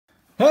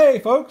Hey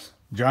folks,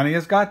 Johnny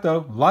is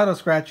Gato, Lotto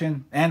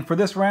scratching, and for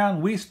this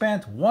round we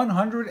spent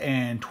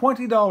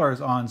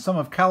 $120 on some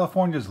of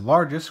California's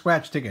largest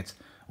scratch tickets.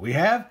 We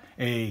have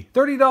a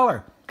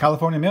 $30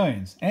 California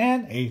Millions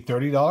and a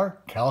 $30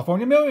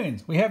 California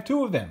Millions. We have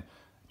two of them.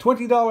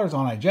 $20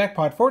 on a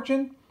jackpot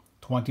fortune,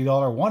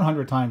 $20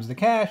 100 times the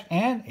cash,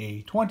 and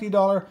a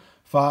 $20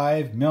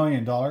 $5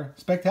 million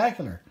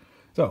spectacular.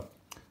 So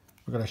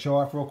we're going to show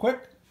off real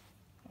quick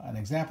an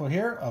example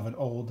here of an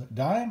old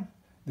dime.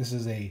 This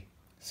is a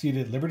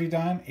seated Liberty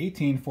dime,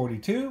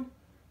 1842.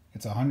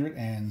 It's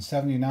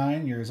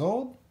 179 years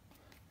old.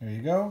 There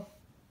you go.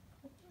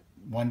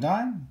 One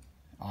dime,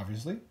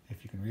 obviously,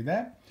 if you can read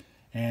that.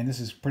 And this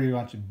is pretty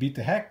much beat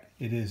the heck.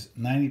 It is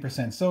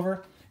 90%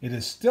 silver. It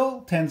is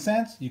still 10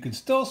 cents. You can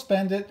still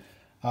spend it.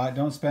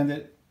 Don't spend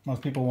it.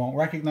 Most people won't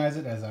recognize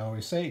it, as I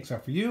always say,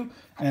 except for you,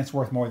 and it's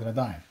worth more than a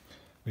dime.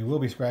 We will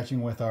be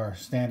scratching with our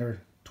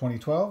standard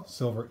 2012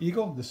 Silver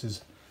Eagle. This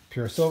is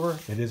pure silver.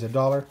 It is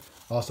 $1.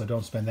 Also,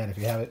 don't spend that if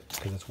you have it,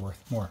 because it's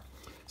worth more.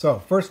 So,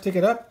 first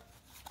ticket up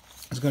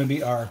is going to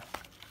be our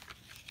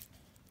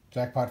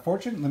jackpot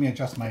fortune. Let me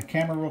adjust my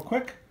camera real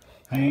quick.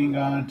 Hang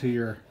on to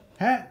your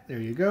hat. There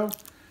you go.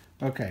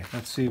 Okay,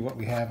 let's see what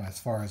we have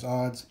as far as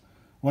odds.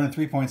 1 in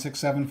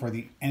 3.67 for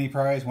the any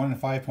prize, 1 in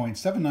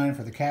 5.79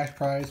 for the cash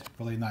prize.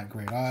 Really not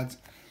great odds.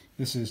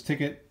 This is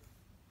ticket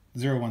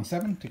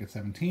 017, ticket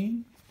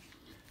 17.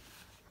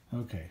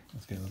 Okay,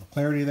 let's get a little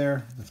clarity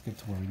there. Let's get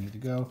to where we need to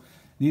go.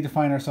 Need to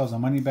find ourselves a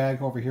money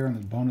bag over here in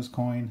the bonus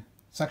coin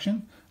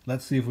section.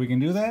 Let's see if we can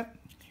do that.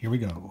 Here we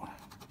go.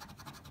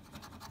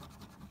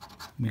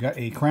 We got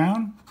a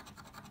crown.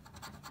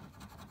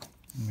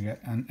 We got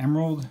an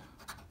emerald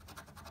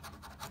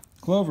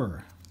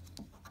clover,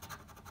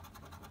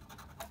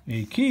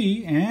 a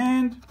key,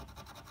 and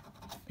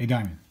a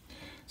diamond.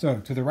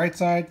 So to the right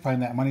side,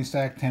 find that money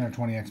stack, 10 or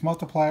 20x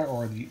multiplier,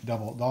 or the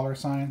double dollar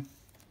sign.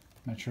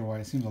 Not sure why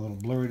it seems a little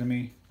blurry to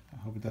me. I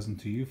hope it doesn't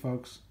to you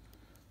folks.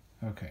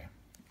 Okay.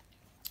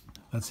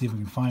 Let's see if we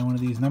can find one of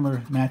these.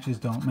 Number matches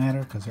don't matter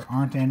because there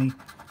aren't any.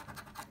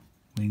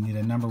 We need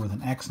a number with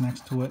an X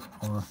next to it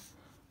or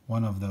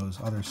one of those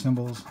other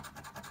symbols.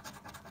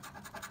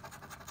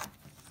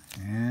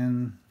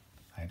 And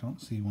I don't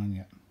see one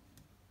yet.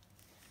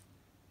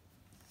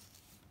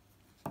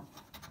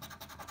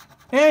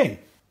 Hey!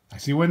 I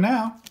see one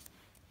now.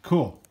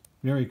 Cool.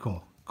 Very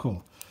cool.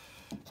 Cool.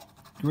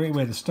 Great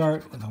way to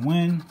start with a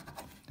win.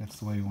 That's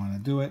the way you want to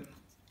do it.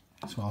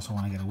 So we also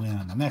want to get a win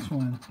on the next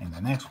one, and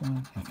the next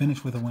one, and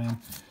finish with a win,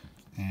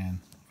 and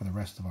for the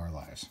rest of our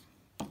lives.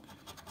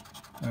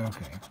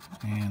 Okay,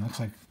 and looks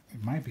like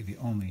it might be the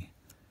only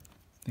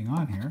thing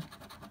on here.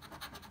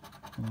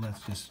 Well,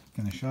 let's just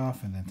finish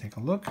off and then take a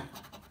look.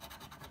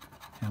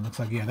 And it looks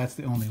like, yeah, that's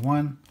the only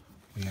one.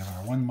 We have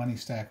our one money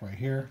stack right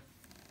here.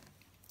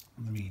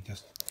 Let me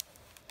just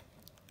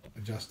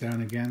adjust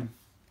down again.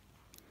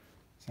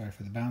 Sorry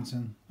for the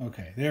bouncing.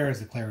 Okay, there's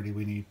the clarity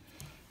we need.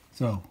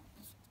 So,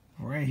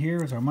 right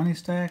here is our money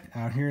stack.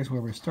 Out here is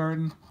where we're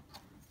starting.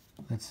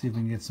 Let's see if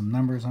we can get some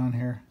numbers on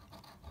here.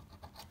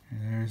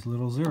 There's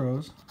little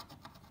zeros.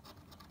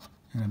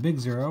 And a big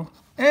zero.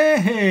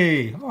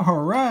 Hey!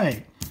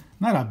 Alright!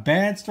 Not a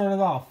bad start at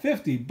all.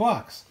 50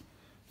 bucks.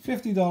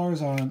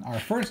 $50 on our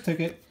first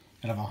ticket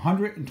out of a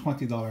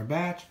 $120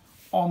 batch.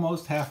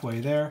 Almost halfway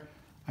there.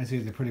 I say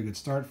it's a pretty good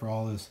start for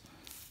all this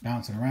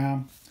bouncing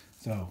around.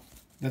 So,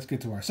 let's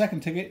get to our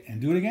second ticket and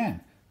do it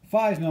again.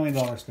 $5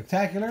 million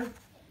spectacular.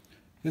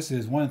 This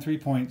is 1 in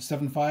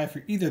 3.75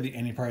 for either the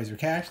any prize or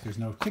cash. There's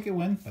no ticket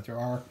win, but there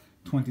are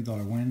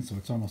 $20 wins, so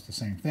it's almost the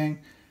same thing.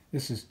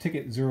 This is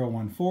ticket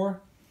 014,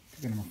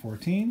 ticket number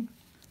 14.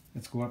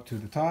 Let's go up to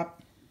the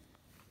top.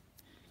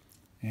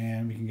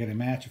 And we can get a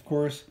match, of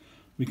course.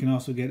 We can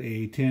also get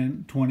a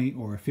 10, 20,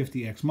 or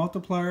 50x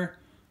multiplier.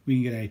 We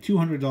can get a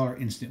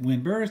 $200 instant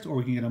win burst, or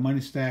we can get a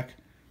money stack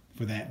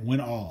for that win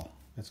all.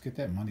 Let's get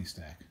that money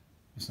stack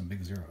with some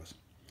big zeros.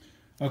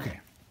 Okay,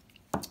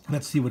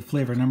 let's see what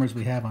flavor numbers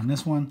we have on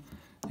this one.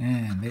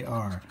 And they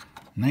are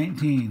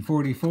 19,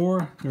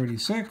 44,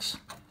 36,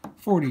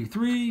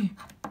 43,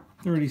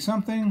 30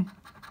 something.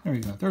 There we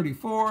go,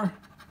 34,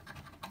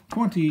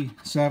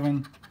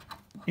 27,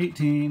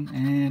 18,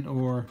 and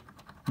or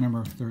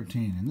number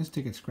 13. And this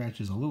ticket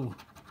scratch is a little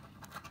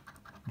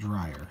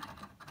drier.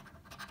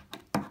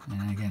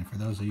 And again, for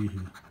those of you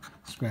who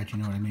scratch, you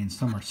know what I mean.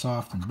 Some are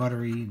soft and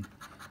buttery, and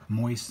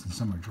moist, and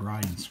some are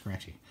dry and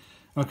scratchy.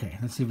 Okay,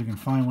 let's see if we can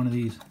find one of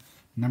these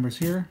numbers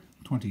here.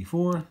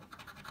 24.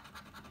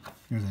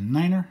 There's a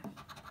 9er.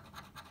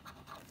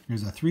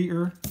 There's a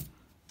 3er.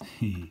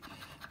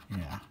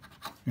 Yeah.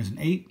 There's an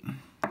 8.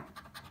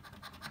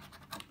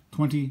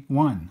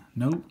 21.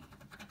 Nope.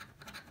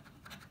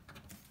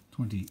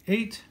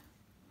 28.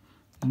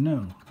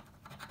 No.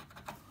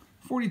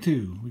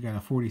 42. We got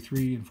a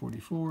 43 and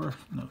 44.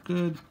 No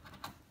good.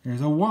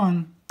 There's a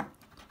 1.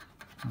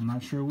 I'm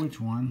not sure which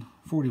one.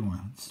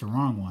 41. It's the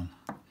wrong one.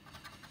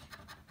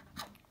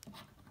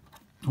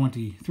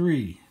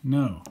 23.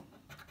 No.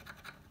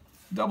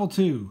 Double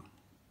 2.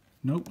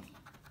 Nope.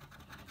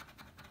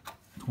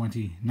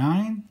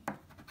 29.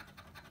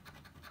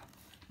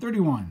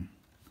 31.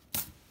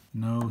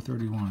 No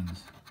 31s.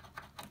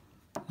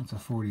 That's a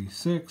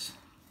 46.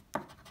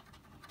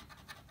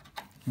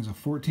 There's a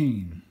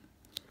 14.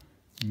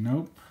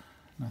 Nope.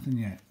 Nothing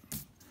yet.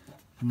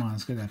 Come on,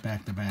 let's get that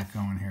back-to-back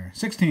going here.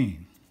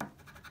 16.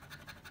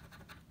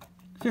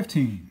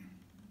 15.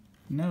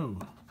 No.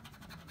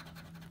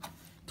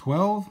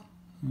 12.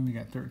 And we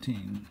got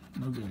 13.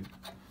 No good.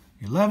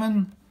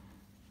 11.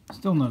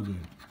 Still no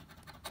good.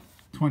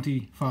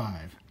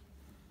 25.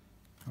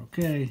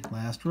 Okay,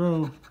 last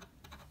row.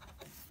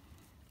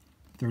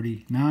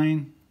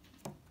 39.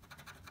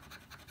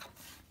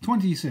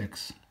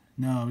 26.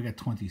 No, we got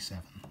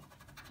 27.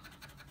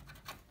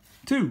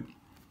 2.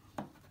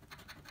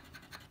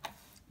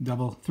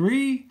 Double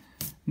 3.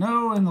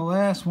 No, and the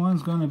last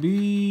one's going to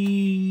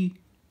be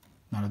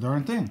not a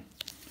darn thing.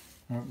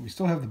 We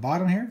still have the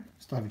bottom here.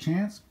 Still have a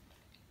chance.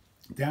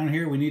 Down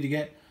here, we need to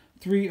get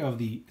 3 of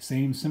the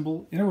same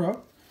symbol in a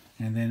row.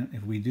 And then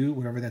if we do,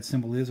 whatever that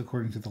symbol is,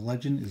 according to the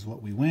legend, is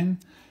what we win.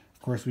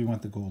 Of course, we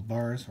want the gold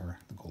bars, or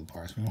the gold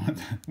bars. We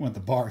want the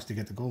bars to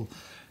get the gold.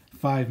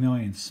 5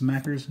 million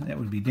smackers. That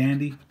would be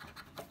dandy.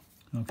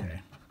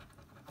 Okay.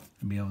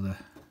 I'll be able to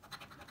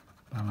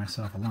buy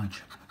myself a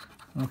lunch.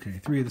 Okay,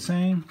 3 of the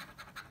same.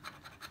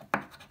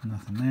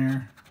 Nothing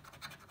there.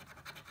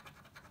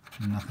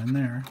 Nothing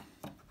there.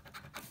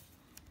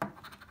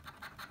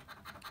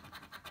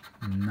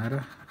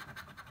 Nada.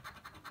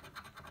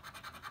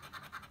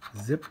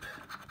 Zip.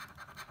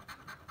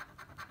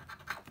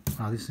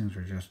 Wow, these things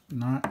are just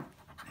not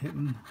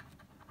hitting.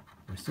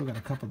 We still got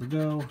a couple to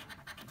go.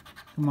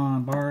 Come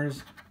on,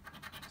 bars.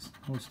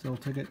 Hold still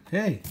ticket.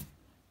 Hey,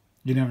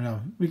 you never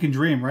know. We can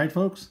dream, right,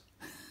 folks?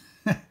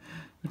 What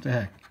the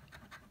heck?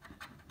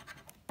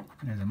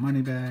 There's a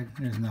money bag.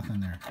 There's nothing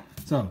there.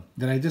 So,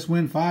 did I just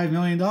win $5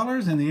 million?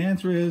 And the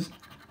answer is,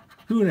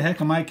 who the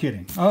heck am I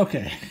kidding?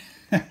 Okay.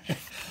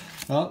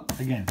 Well,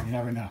 again, you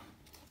never know.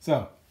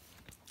 So,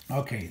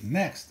 okay,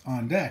 next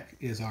on deck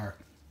is our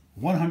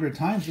 100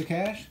 times the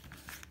cash.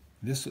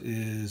 This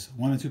is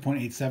 1 and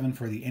 2.87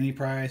 for the any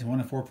prize, 1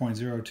 and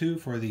 4.02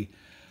 for the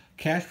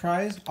cash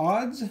prize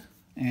odds,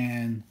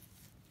 and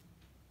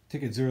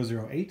ticket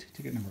 008,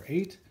 ticket number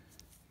 8.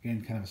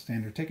 Again, kind of a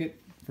standard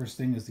ticket. First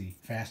thing is the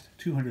fast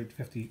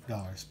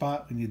 $250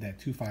 spot. We need that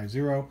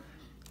 250.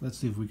 Let's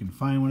see if we can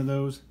find one of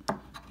those.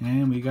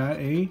 And we got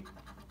a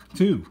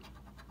 2,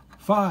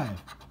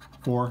 5,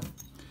 4.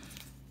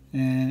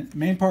 And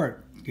main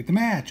part, get the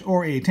match,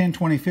 or a 10,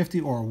 20, 50,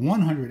 or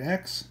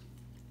 100X.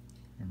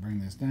 Bring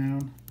this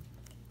down.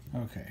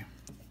 Okay.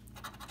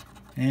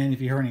 And if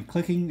you hear any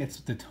clicking, it's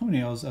the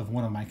toenails of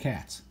one of my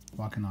cats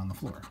walking on the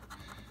floor.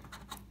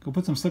 Go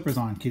put some slippers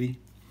on, kitty.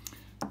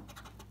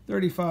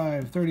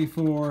 35,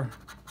 34,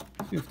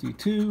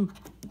 52,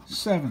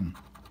 7,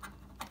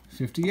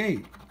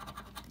 58,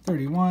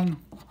 31.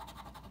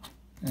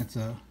 That's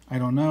a, I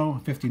don't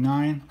know,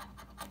 59.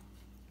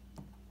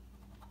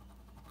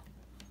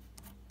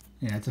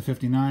 Yeah, it's a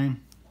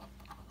 59.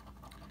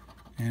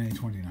 And a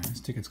 29. This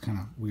ticket's kind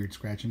of weird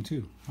scratching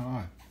too. How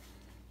odd.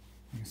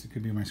 I guess it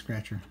could be my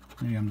scratcher.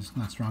 Maybe I'm just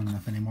not strong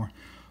enough anymore.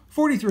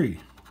 43.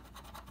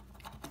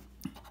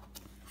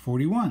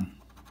 41.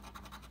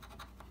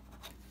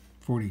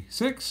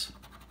 46.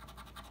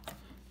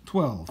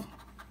 12.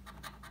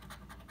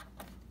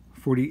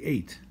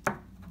 48.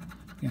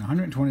 Again,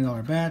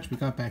 $120 batch. We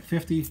got back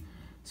 50.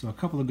 So a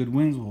couple of good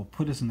wins will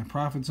put us in the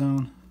profit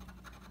zone.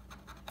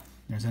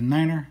 There's a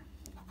 9er.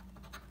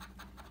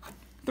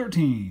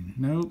 13.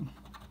 Nope.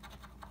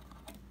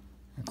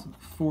 That's a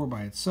 4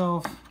 by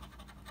itself.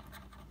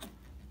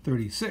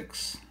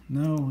 36.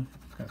 No.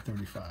 Got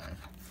 35.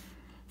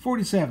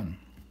 47.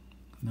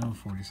 No,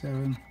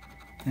 47.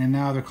 And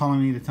now they're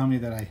calling me to tell me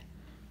that I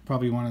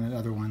probably wanted the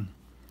other one,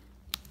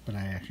 but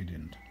I actually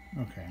didn't.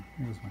 Okay,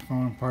 here's my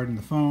phone. Pardon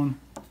the phone.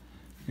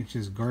 It's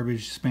just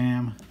garbage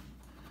spam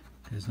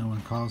because no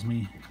one calls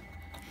me.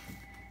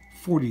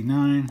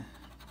 49.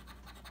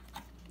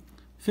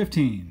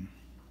 15.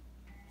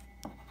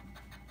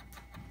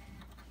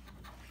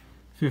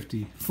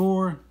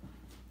 54.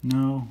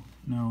 No,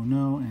 no,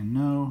 no, and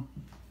no.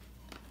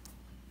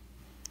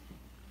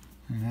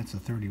 And that's a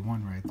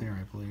 31 right there,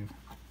 I believe.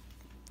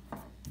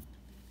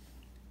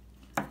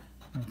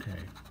 Okay.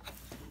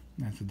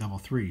 That's a double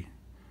 3.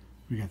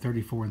 We got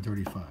 34 and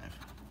 35.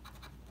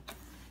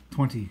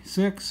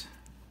 26.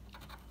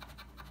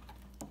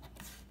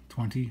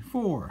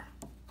 24.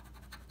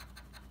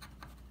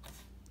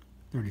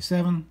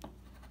 37.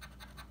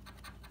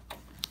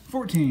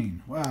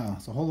 14. Wow,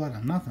 that's a whole lot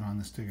of nothing on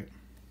this ticket.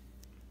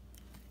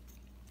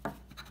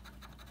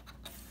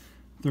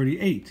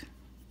 38.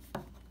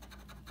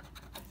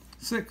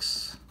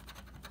 6.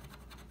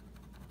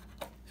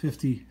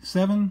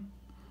 57.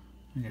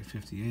 I got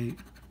 58.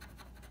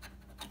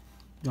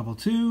 Double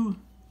 2.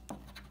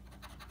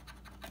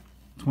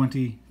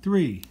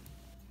 23.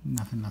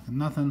 Nothing, nothing,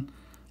 nothing.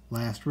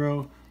 Last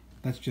row.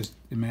 Let's just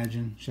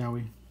imagine, shall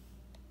we?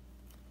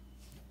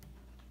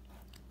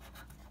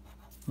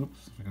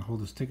 Oops, if I can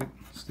hold this ticket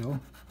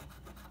still.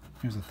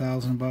 Here's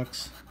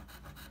 $1,000.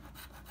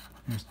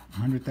 Here's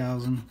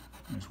 100,000.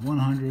 There's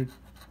 100.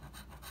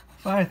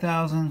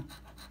 5,000.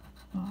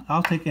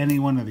 I'll take any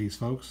one of these,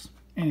 folks.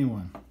 Any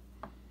one.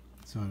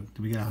 So,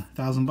 do we get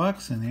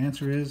 $1,000? And the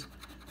answer is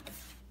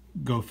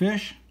go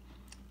fish.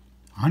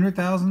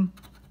 100,000?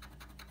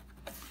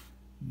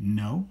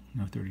 No.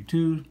 No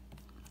 32.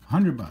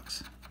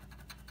 $100.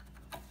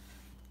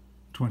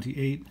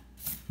 28.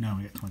 No,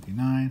 we got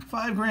 29.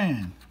 5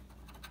 grand.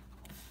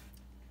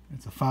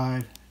 It's a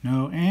 5.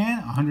 No,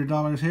 and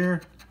 $100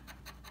 here.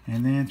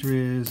 And the answer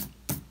is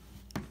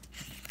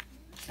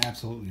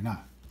absolutely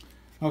not.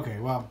 Okay,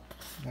 well,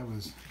 that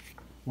was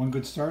one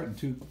good start and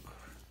 2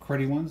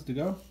 cruddy ones to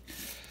go.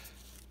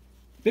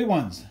 Big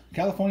ones,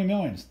 California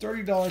Millions,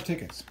 $30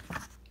 tickets.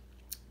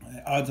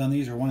 Odds on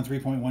these are 1 in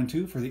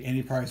 3.12 for the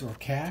any prize or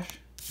cash.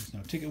 There's no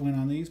ticket win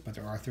on these, but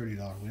there are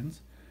 $30 wins.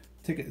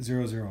 Ticket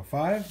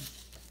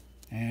 005.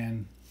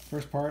 And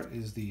first part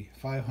is the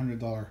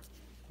 $500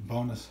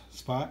 bonus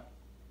spot.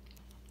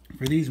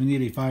 For these, we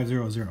need a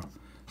 500.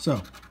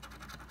 So,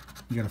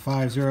 we got a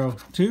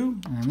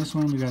 502, and this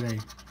one we got a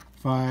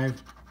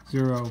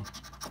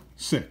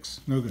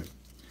 506. No good.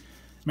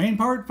 Main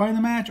part, find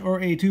the match,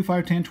 or a 2,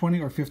 5, 10, 20,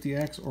 or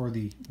 50x, or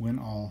the win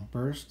all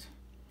burst.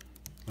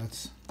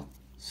 Let's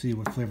see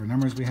what flavor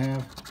numbers we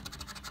have.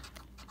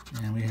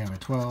 And we have a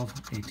 12,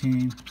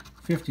 18,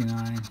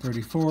 59,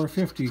 34,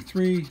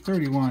 53,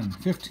 31,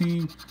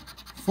 15,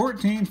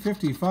 14,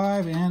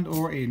 55, and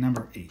or a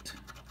number 8.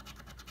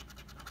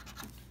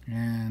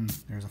 And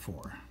there's a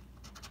 4.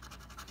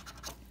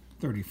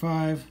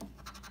 35,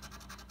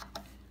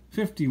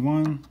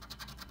 51,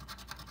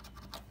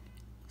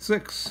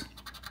 6,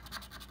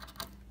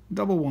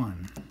 double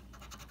 1,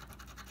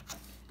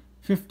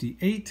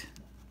 58,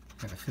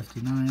 got a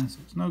 59, so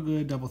it's no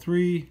good, double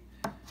 3,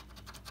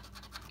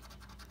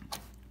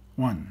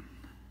 1,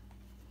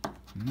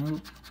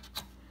 nope,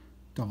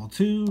 double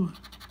 2,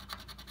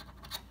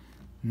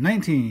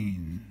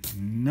 19,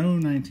 no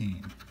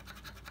 19,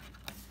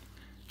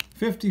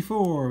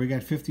 54, we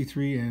got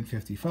 53 and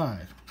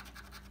 55.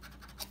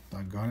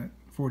 Doggone it.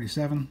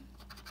 47.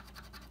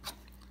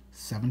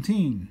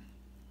 17.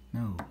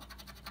 No.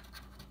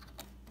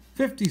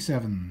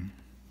 57.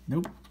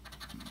 Nope.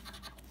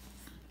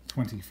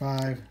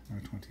 25. No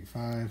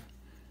 25.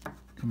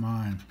 Come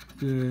on.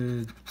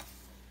 Good.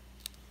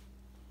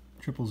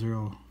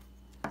 000.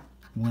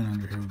 Win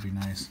under here would be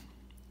nice.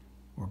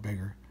 Or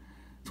bigger.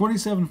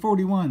 27.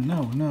 41.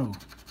 No, no.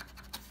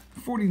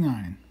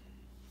 49.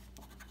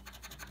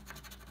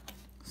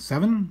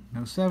 7.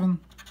 No 7.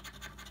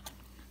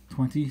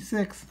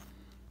 26.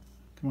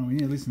 Come on, we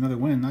need at least another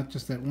win, not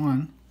just that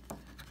one.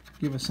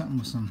 Give us something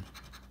with some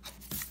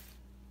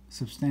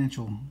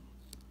substantial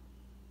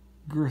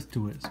girth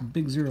to it. Some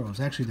big zeros.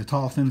 Actually, the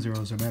tall, thin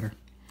zeros are better.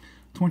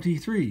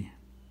 23.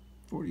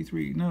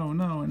 43. No,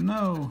 no, and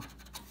no.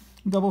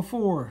 Double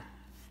 4.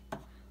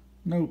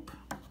 Nope.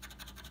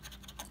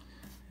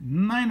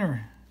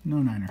 Niner. No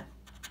niner.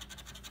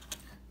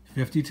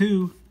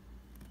 52.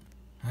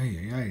 Ay,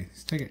 ay, ay.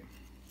 Let's take it.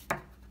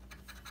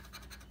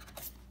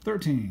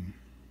 13.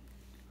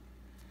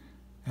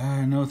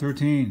 No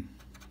 13.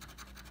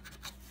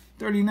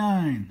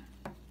 39.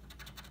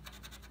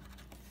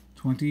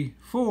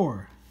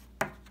 24.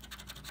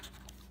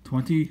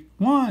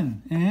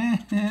 21.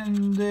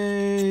 And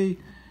a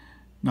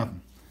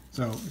nothing.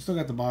 So we still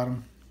got the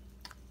bottom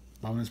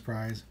bonus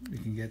prize. We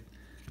can get,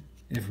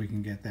 if we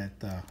can get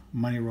that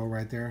money roll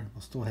right there,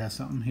 we'll still have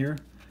something here.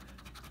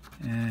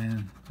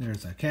 And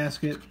there's a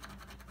casket.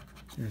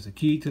 There's a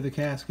key to the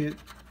casket.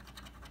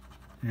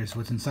 There's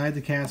what's inside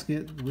the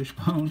casket, the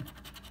wishbone,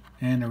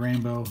 and a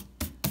rainbow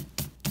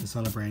to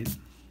celebrate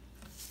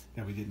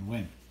that we didn't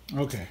win.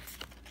 Okay.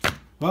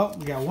 Well,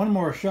 we got one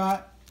more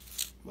shot.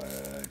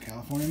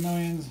 California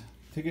Millions,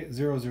 ticket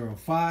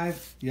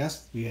 005.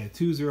 Yes, we had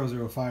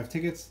 2 005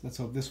 tickets. Let's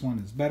hope this one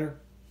is better.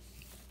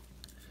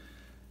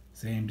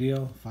 Same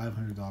deal,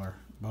 $500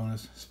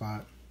 bonus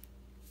spot.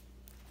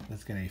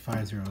 Let's get a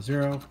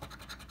 500.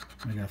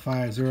 We got a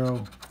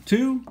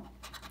 502.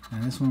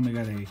 And this one we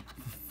got a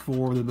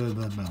 4, blah, blah,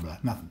 blah, blah, blah.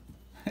 Nothing.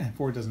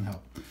 4 doesn't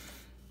help.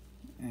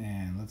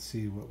 And let's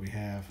see what we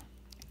have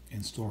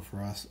in store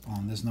for us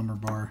on this number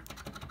bar.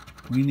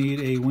 We need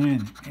a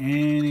win.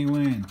 Any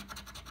win.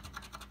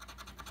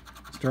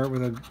 Start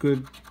with a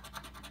good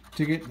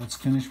ticket. Let's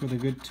finish with a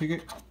good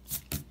ticket.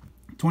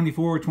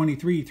 24,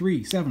 23,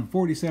 3, 7,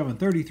 47,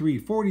 33,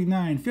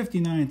 49,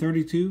 59,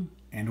 32,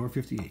 and or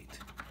 58.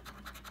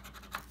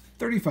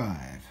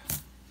 35.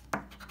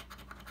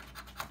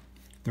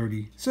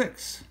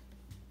 36.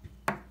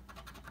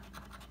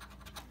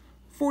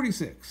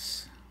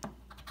 46.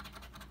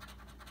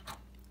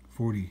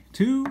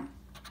 42.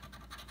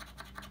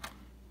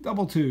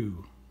 Double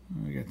 2.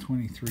 We got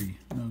 23.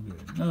 No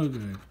good. No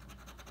good.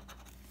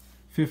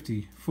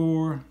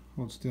 54.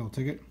 Hold still.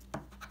 Ticket.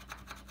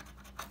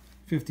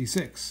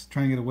 56.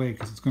 Try and get away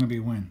because it's going to be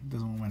a win. It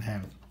doesn't want to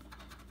have it.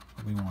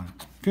 But we want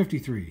it.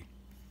 53.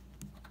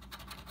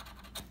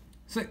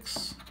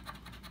 6.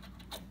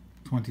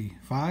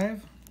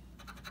 25.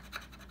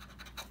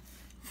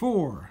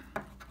 4.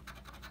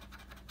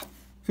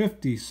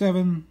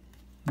 57.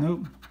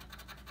 Nope.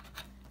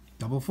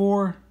 Double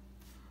 4.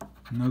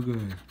 No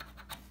good.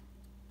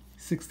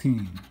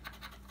 16.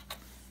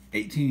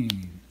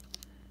 18.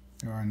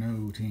 There are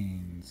no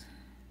teens.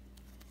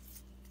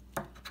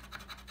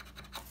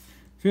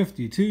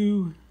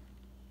 52.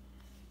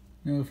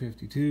 No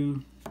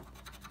 52.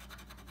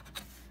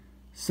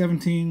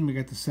 17. We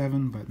got the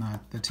 7, but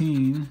not the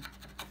teen.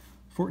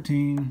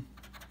 14.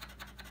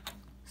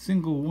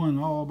 Single 1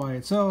 all by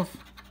itself.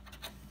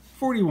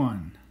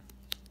 41.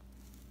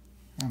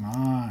 Come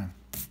on.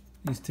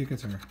 These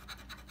tickets are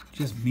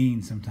just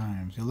mean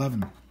sometimes.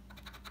 11.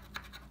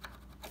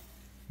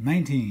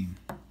 19.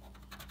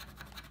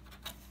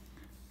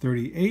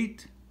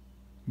 38.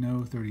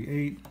 No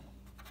 38.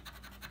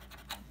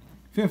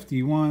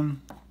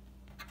 51.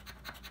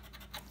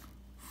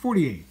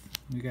 48.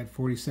 We got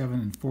 47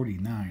 and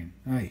 49.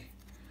 Aye.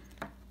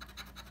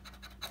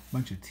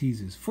 Bunch of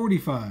teases.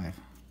 45.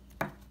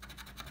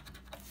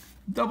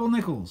 Double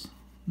nickels.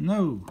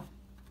 No.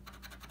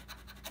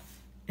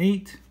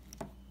 8.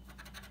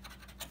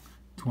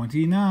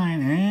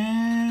 29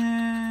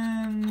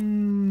 and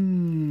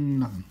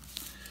nothing.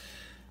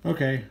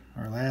 Okay,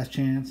 our last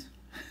chance.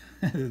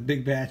 This is a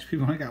big batch.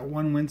 We've only got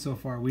one win so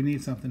far. We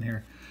need something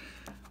here.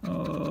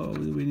 Oh,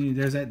 we need.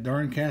 There's that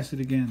darn casket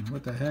again.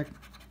 What the heck?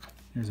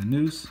 There's a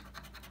noose.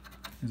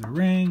 There's a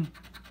ring.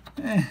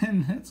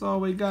 And that's all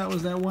we got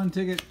was that one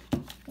ticket.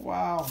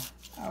 Wow.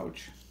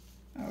 Ouch.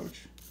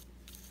 Ouch.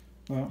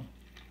 Well,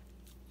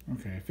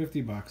 okay,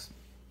 50 bucks.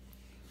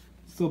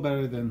 Still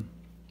better than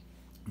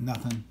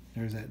nothing.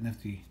 There's that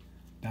nifty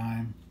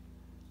dime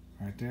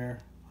right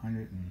there.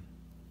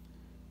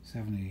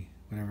 170,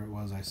 whatever it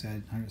was I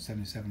said.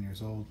 177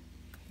 years old.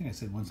 I think I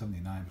said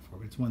 179 before,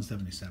 but it's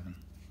 177.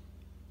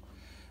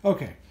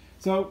 Okay,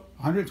 so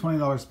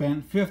 $120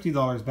 spent,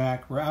 $50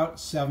 back. We're out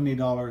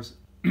 $70.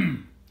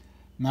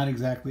 Not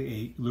exactly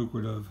a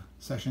lucrative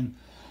session.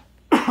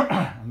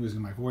 I'm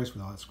losing my voice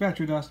with all that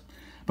scratcher dust.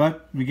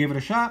 But we gave it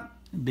a shot.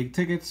 Big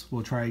tickets.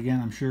 We'll try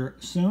again, I'm sure,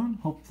 soon.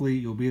 Hopefully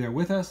you'll be there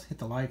with us. Hit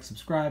the like,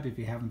 subscribe if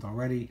you haven't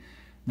already.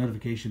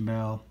 Notification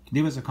bell.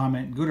 Leave us a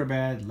comment, good or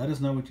bad. Let us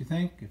know what you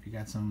think. If you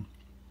got some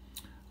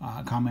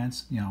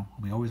comments, you know,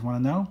 we always want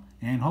to know.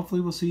 And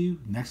hopefully we'll see you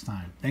next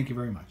time. Thank you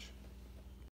very much.